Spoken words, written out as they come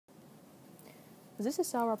This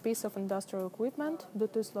is our piece of industrial equipment,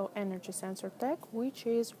 Bluetooth Low Energy Sensor Tech, which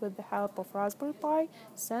is, with the help of Raspberry Pi,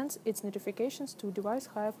 sends its notifications to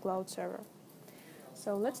Devicehive cloud server.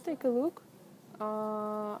 So let's take a look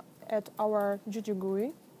at our Juju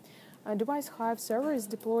GUI. Devicehive server is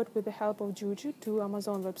deployed with the help of Juju to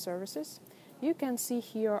Amazon Web Services. You can see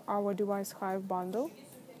here our Devicehive bundle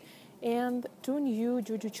and two new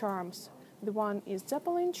Juju charms. The one is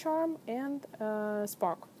Zeppelin charm and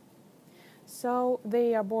Spark. So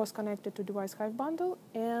they are both connected to Devicehive bundle,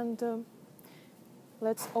 and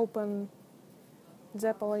let's open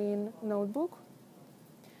Zeppelin notebook.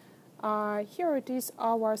 Here it is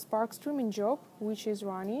our Spark streaming job, which is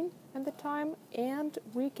running at the time, and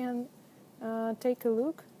we can take a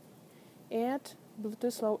look at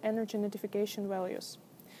Bluetooth Low Energy notification values.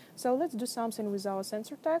 So let's do something with our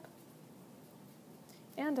sensor tag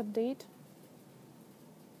and update.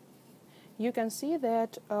 You can see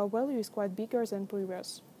that value is quite bigger than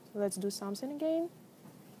previous. Let's do something again.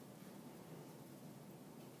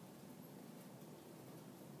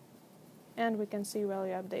 And we can see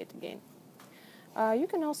value update again. You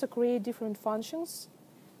can also create different functions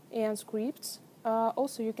and scripts.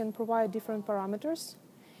 Also, you can provide different parameters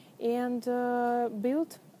and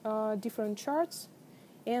build different charts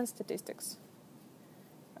and statistics.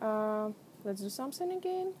 Let's do something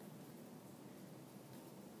again.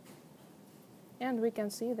 And we can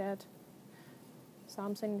see that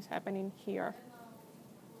something is happening here.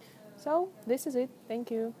 So this is it. Thank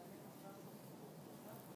you.